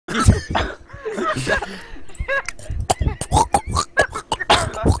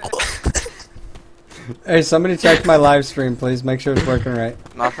Hey, somebody check my live stream, please. Make sure it's working right.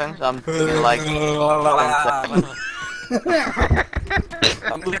 Nothing. I'm thinking like. I'm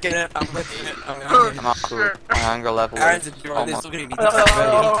licking it. I'm licking it. I'm up to my hunger level. Aaron's enjoying this. Look at him. He's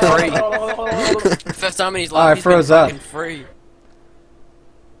free. First time in his life. Oh, I froze up. Free.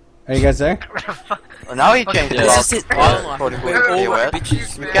 Are you guys there? Well, now he changed it This is up. it. For the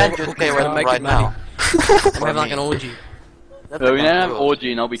Bitches. You can't just pay with make right now. I'm having like an orgy. So we now have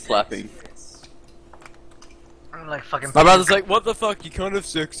orgy and I'll be clapping. I'm like fucking. My brother's like, what the fuck? You can't have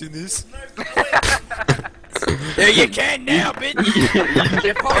sex in this. Yeah, you can now, bitch.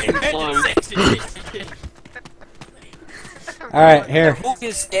 You're fucking having sex in this. Alright, here. Who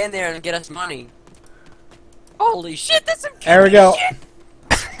can stand there and get us money? Holy shit, that's some There we go.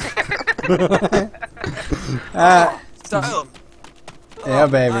 Style. Yeah,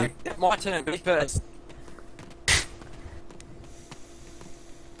 baby. My turn, me first.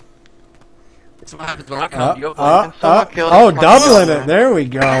 That's what happens when I come to your place. Doubling it. There we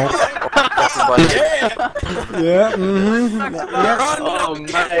go. Yeah,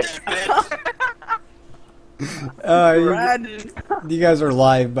 you guys are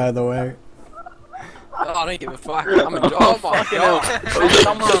live, by the way. Oh, I don't give a fuck. I'm a oh my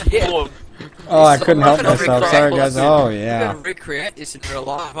god. Oh, I couldn't help myself. Sorry, guys. Oh, You yeah. gotta recreate this in real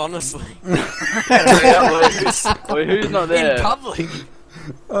life, honestly. Wait, who's not there? In public.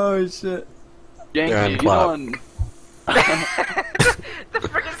 Oh, shit. Yankee, you on? The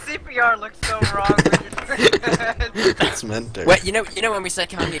freaking CPR looks so wrong when you're It's meant to. Wait, you know when we say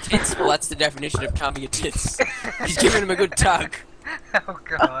calm your tits? Well, that's the definition of calm your tits. He's giving him a good tug. Oh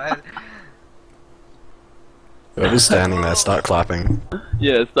god. Whoever's standing there, start clapping.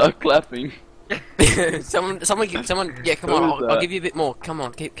 Yeah, start clapping. someone, yeah, come on, I'll give you a bit more. Come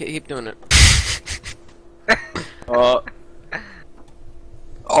on, keep doing it.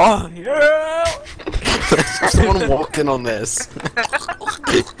 Oh, yeah! Someone walked in on this.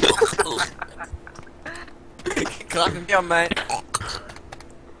 Clap him down, mate.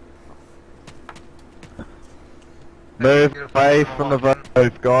 Move away from the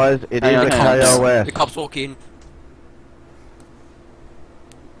vote, guys. It is a KOS. The cops walk in.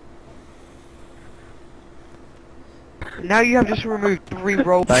 Now you have just removed 3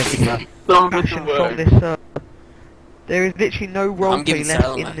 roleplays from this server. There is literally no roleplay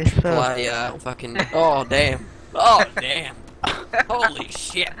left in this server. Fucking. Oh damn. Oh damn. Holy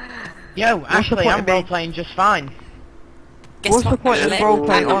shit. Yo, actually, I'm roleplaying just fine. What's the point of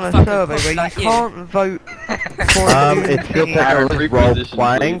roleplaying on a server where you can't vote for it's still technically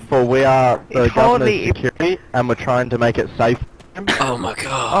role-playing, for we are the governor's security, and we're trying to make it safe. Oh my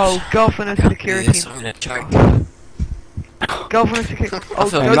god. Oh, governor's security. Governor's security.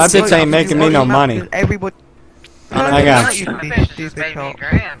 Oh, my bits ain't making me no money. Everybody. I got you. Stupid cop.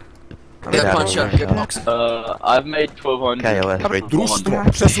 I've made 1200.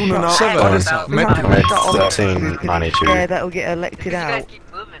 Yeah, that'll get elected out.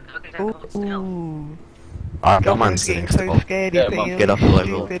 Ooh. Got mine sitting so still. scared Get off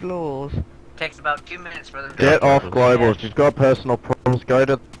global. Stupid laws. Takes about 2 minutes for them to Get off global. If you've got personal problems, go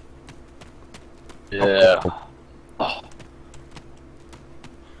to. Yeah.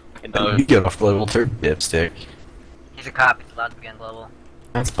 You get off global too, dipstick. He's a cop, he's allowed to be on global.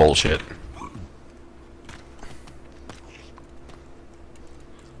 That's bullshit.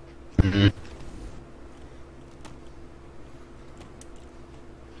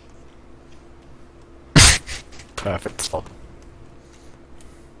 Perfect spot.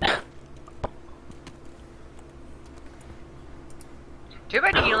 Too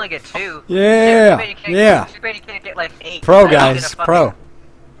bad you can only get 2. Yeah, yeah. Too bad you can't get like 8. Pro, guys, pro.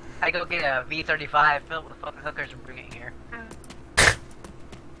 I go get a V35 filled with fucking hookers and bring it here.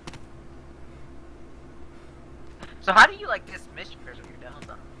 So how do you like dismiss yours when you're down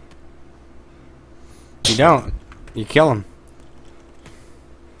though? You don't. You kill him.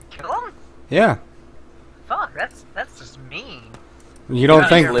 Kill him? Yeah. Fuck, that's just mean. You don't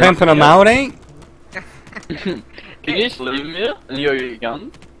think pimping them out ain't? Can you just leave him here and you go get your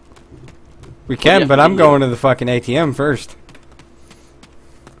gun? We can, but I'm going to the fucking ATM first.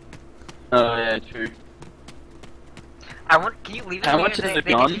 Oh yeah, true. Can you leave How him much here is and the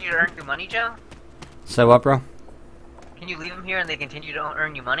they gun? continue to earn you money, Joe? So what, bro? Can you leave him here and they continue to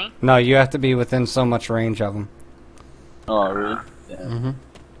earn you money? No, you have to be within so much range of them. Oh really? Yeah. Mm-hmm.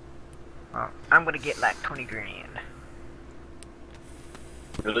 Well, I'm gonna get like 20 grand.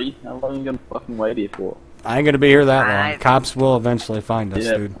 Really? How long are you gonna fucking wait here for? I ain't gonna be here that long. Cops will eventually find us,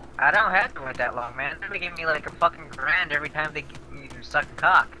 dude. I don't have to wait that long, man. They're gonna give me like a fucking grand every time they suck a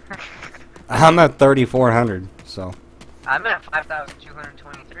cock. I'm at 3,400. So. I'm at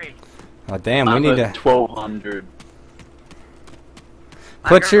 5,223. Oh damn, we I'm need at to 1,200.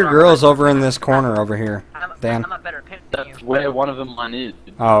 put your girls over in this corner over here, Dan. I'm a better pimp than That's you. where one of them mine is.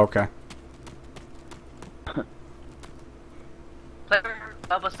 Oh, okay. Player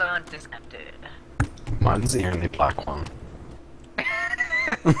Bubba Sun disconnected. Mine's the only black one.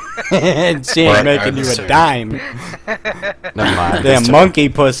 She ain't Right, making you a sir. dime. Never mind. Damn monkey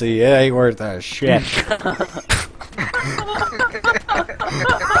pussy. It ain't worth a shit.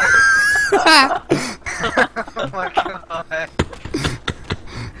 Oh my god.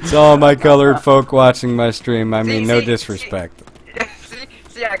 It's all my colored folk watching my stream. I mean, no See, disrespect.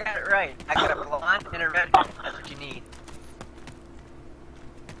 See, I got it right. I got a blonde and a red one. That's what you need.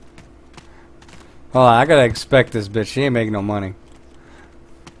 Hold on, I gotta expect this bitch. She ain't making no money.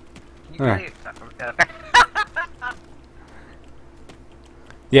 You Alright. really-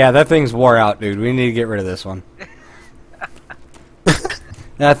 Yeah, that thing's wore out, dude. We need to get rid of this one.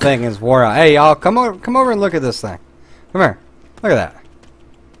 That thing is wore out. Hey, y'all, come over and look at this thing. Come here. Look at that.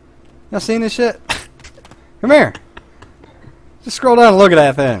 Y'all seen this shit? Come here. Just scroll down and look at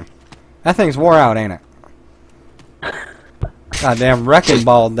that thing. That thing's wore out, ain't it? Goddamn wrecking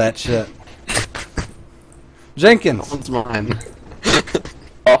balled that shit. Jenkins. That one's mine.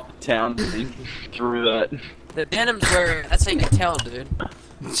 Off the town through that. The denim's where, that's how you can tell, dude.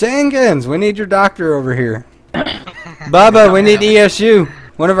 Jenkins, we need your doctor over here. Bubba, we need ESU.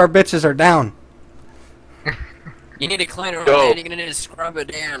 One of our bitches are down. You need to clean her Go. up, you're gonna need to scrub her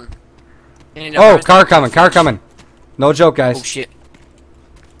down. You need to Oh, roast car her. coming, car coming. No joke, Oh guys. shit.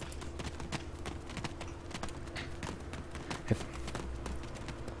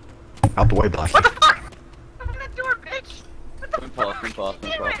 Out the way, Black. What the fuck? Open that door, bitch!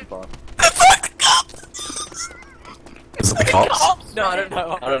 Pass. Is it the cops? No, I don't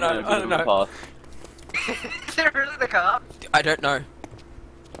know. I don't know. Is it really the cop? I don't know.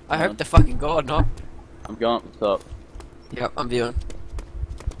 I hope to fucking god not. I'm going. What's up? Yep, I'm viewing.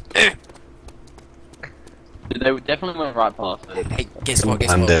 They definitely went right past it. Hey, guess what?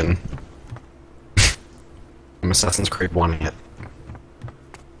 Guess I'm what? in. I'm Assassin's Creed 1 it.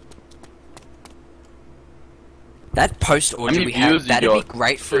 That post orgy many we have, views you that'd be got,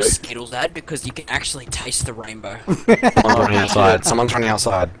 great for a Jake? Skittles ad because you can actually taste the rainbow. Someone's running outside. Someone's running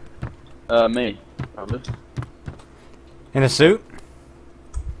outside. Me. Probably. In a suit?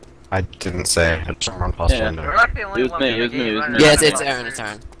 I didn't say. I just run past Yeah. the We're window. like the only It was one me, in it the was me, game it was running me. Yeah, around it's the Aaron, monster. it's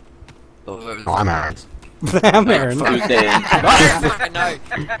Aaron. Oh, I'm Aaron. I'm Aaron. Who's there? No,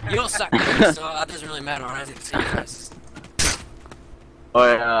 you're sucking, so that doesn't really matter. I don't see you guys.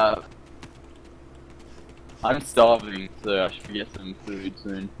 I'm starving, so I should get some food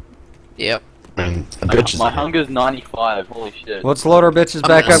soon. Yep. I mean, the bitch is My here. hunger's 95. Holy shit. Let's load our bitches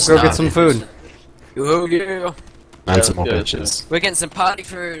back up, go get some food. Oh yeah. And some more Yeah, bitches. We're getting some party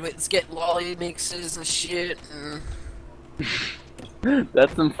food. Let's get lolly mixes and shit.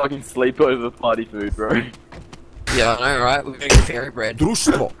 That's some fucking sleepover party food, bro. Yeah, I know, right? We're gonna get fairy bread.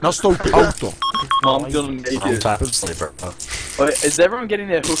 Društvo, nastoupi auto. Mom's gonna make Wrong it. type of sleeper. Wait, is everyone getting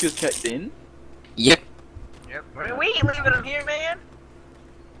their hookers checked in? Yep. Yep. We ain't leaving them here, man.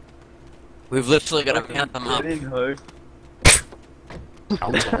 We've literally got to count them up. Get in, ho.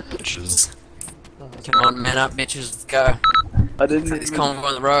 Bitches. Come on, man up, bitches. Let's go. I didn't This even... convoy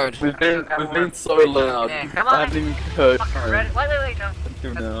on the road. We've been so loud. Yeah, come I on. haven't even heard Fucking from red. Wait, no.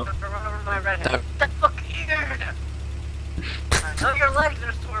 until now. Don't run over my redhead. Don't. That's fucking weird. I know your legs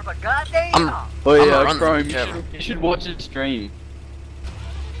are sore, but goddamn. I'm- Oh I'm yeah, not running Chrome, together. you should watch it stream.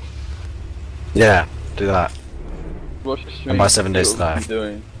 Yeah, do that. Watch the stream. And by 7 days see what to we're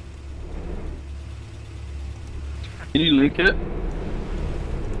doing. Can you link it?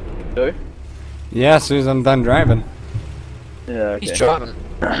 Go? Yeah, as soon as I'm done driving. Yeah, okay. He's driving.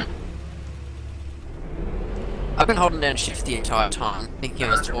 I've been holding down shift the entire time, thinking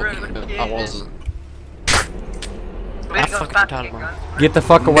I was talking, but I wasn't. We ain't I gonna fucking stop tired getting of guns. Get the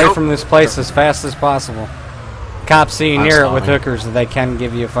fuck away from this place as fast as possible. Cops see you I'm near it with sorry. hookers, they can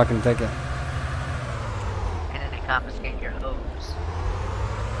give you a fucking ticket. And then they confiscate your hose.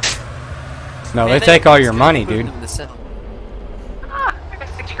 No, Man, they take all your money, put them dude. in the cell. Ah, I got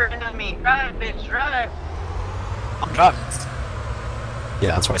 6 grand on me. Drive, bitch, drive. I'm driving.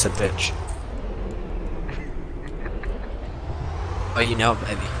 Yeah, that's why I said bitch. Oh, you know it,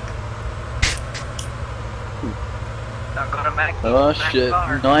 baby. Don't go to Mac. Oh Mac shit,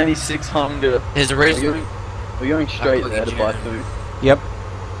 bar. 96 hunger. There's a We're reason. going, we're going straight I'll there to get buy you. food. Yep.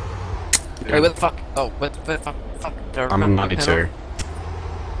 Hey, where the fuck? Oh, where the fuck? Do I I'm remember on my 92. panel?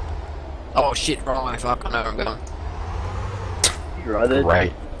 Oh shit, wrong way, fuck, I know where I'm going. Right there.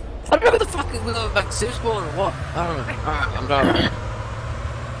 Right. I don't know what the fuck is with the like sim spawn or what. I don't know. Alright, I'm done.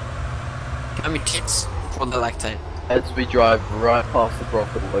 Give me tits before the lactate. As we drive right past the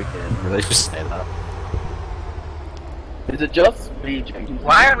brothel again. They just say that. Is it just me, Jenkins?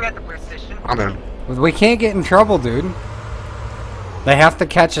 Why are we at the police station? I'm in. We can't get in trouble, dude. They have to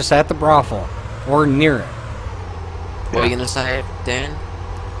catch us at the brothel. Or near it. What are you gonna say, Dan?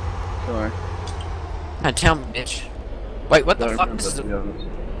 Sorry. No, tell me, bitch. Wait, what the fuck? This is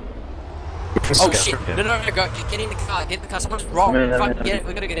Oh shit! No, go! Get in the car! Get in the car! Someone's wrong! Fuck! Get it!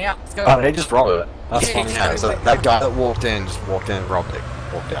 We gotta get out! Let's go! Oh, they just robbed it. That's Yeah, funny. Yeah, so that guy that walked in just walked in, robbed it,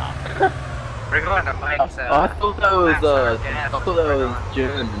 walked out. We're going to Mike's, I thought that was Jim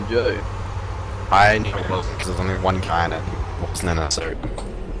and Joe. I knew it wasn't because there's only one guy in it. Wasn't in it, so.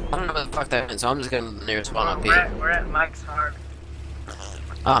 I don't know what the fuck that means, so I'm just going to the nearest one up we're here. we're at Mike's Hard.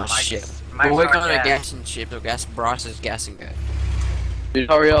 Oh shit. Mike's Well, we're Hard going to Gas. gas and ship, or gas Bryce's gas and go. Dude,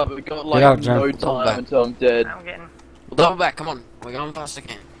 hurry up, we got like Get out, John. no time until I'm dead. I'm getting... Well, double back, come on. We're going fast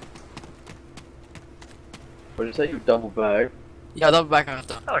again. What did you say, you double bag? Yeah, double back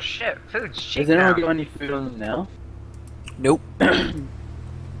after. Oh shit, food's cheap Has anyone now. got any food on them now? Nope.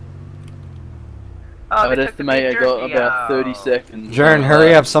 Oh, I would they took the estimate I beef got jerky about out. 30 seconds. Jern,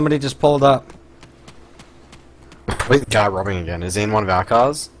 hurry up. Somebody just pulled up. Wait, the guy robbing again. Is he in one of our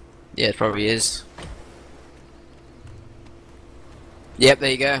cars? Yeah, it probably is. Yep,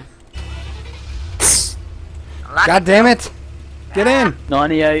 there you go. God damn it! Get in!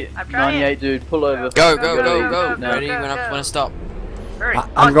 98, I'm trying. 98 dude, pull over. Go, Go, go, go, go, go, go. go, Ready? go, When go. I stop. Hurry. I'm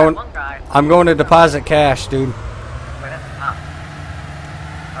Oh, it's going- that one guy. I'm going to deposit cash, dude. Wait, that's okay,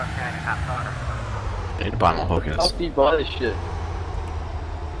 hot car. I need to buy more hookers. How do you buy this shit?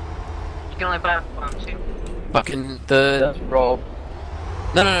 You can only buy one, two. Fucking the... That's Rob.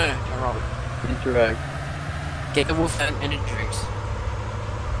 No, don't rob it. Interact. Get the wolf and energy drinks.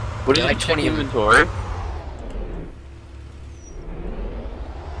 What Yeah, is like like 20 of them. inventory?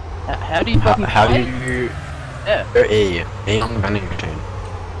 How do you fucking How do buy? you... Yeah. Go E. E on the vending machine.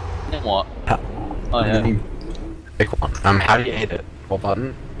 Then what? How, Oh yeah. Pick one. How do you eat it? What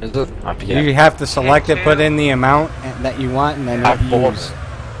button is it? I forget. You have to select it, put in the amount that you want, and then How hit bought use. it?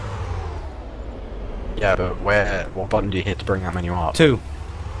 Yeah, but what button do you hit to bring that menu up? 2.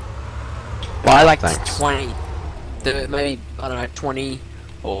 Buy like Thanks. 20. Maybe, I don't know, 20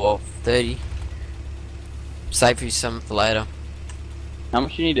 or 30. Save you some for later. How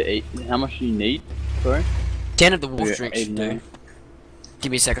much you need to eat? How much do you need? Sorry? 10 of the wolf Yeah, drinks 8 should do. now.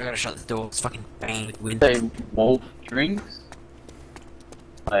 Give me a second, I gotta shut the door. It's fucking banging with wind. Say wolf drinks?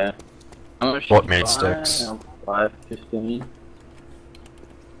 Oh yeah. How much What did you meat buy? sticks? 5, 15.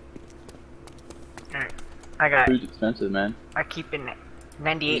 I got. Food's expensive, man. I keep in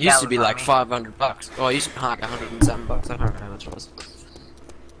 98. It used to be like $500. Oh, it used to be like $107. I don't know how much it was.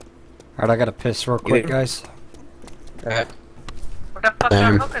 Alright, I gotta piss real quick, guys. Okay. What the fuck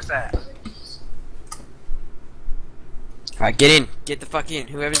kind of hook is that? Alright, get in. Get the fuck in.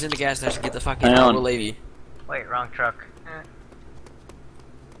 Whoever's in the gas station, get the fuck in. Hang I on. will leave you. Wait, wrong truck.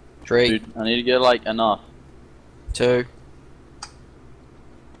 3, Dude, I need to get like enough. 2.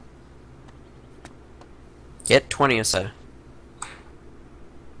 Get 20 or so.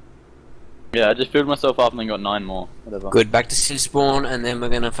 Yeah, I just filled myself up and then got 9 more. Whatever. Good, back to Sid Spawn, and then we're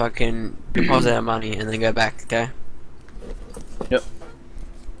gonna fucking deposit our money and then go back, okay? Yep.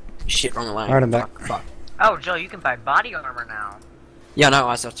 Shit, wrong lane. Alright, I'm back. Fuck. Oh, Joe, you can buy body armor now. Yeah, no,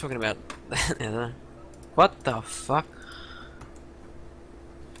 I was talking about that. What the fuck?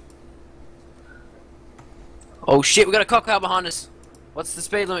 Oh shit, we got a cop car behind us. What's the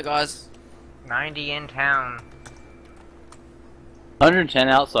speed limit, guys? 90 in town. 110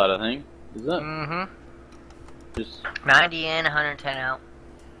 outside, I think. Is it? Mm-hmm. Just 90 in, 110 out.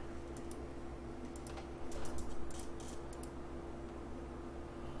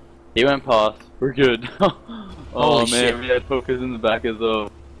 he went past. We're good. Oh Holy man, shit. we had hookers in the back as well.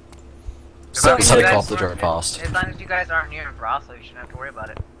 As long as So you the guys helicopter aren't- drove past. As long as you guys aren't near a brothel, you shouldn't have to worry about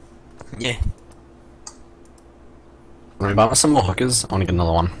it. Yeah. Can we buy some more hookers? I want to get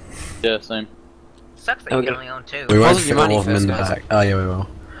another one. Yeah, same. Sucks that Okay. you only own 2. We won't Deposit fit your money all of them in the first, guys. back. Oh yeah, we will.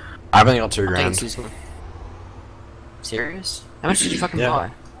 I've only got 2 I'm taking grand. this one. Serious? How much did you fucking Yeah.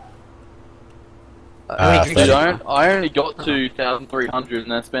 buy? Uh, Dude, 30. I only got to 1,300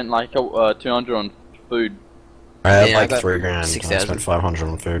 and I spent like 200 on food. I had Yeah, I like got 3 grand. I 6,000. spent 500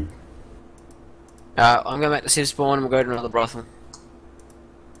 on food. I'm going back to Sid Spawn and we'll go to another brothel.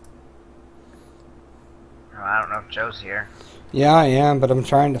 Oh, I don't know if Joe's here. Yeah, I am, but I'm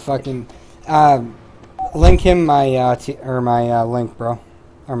trying to fucking link him my my link, bro,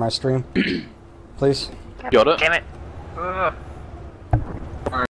 or my stream, please. Got it? Damn it. Ugh.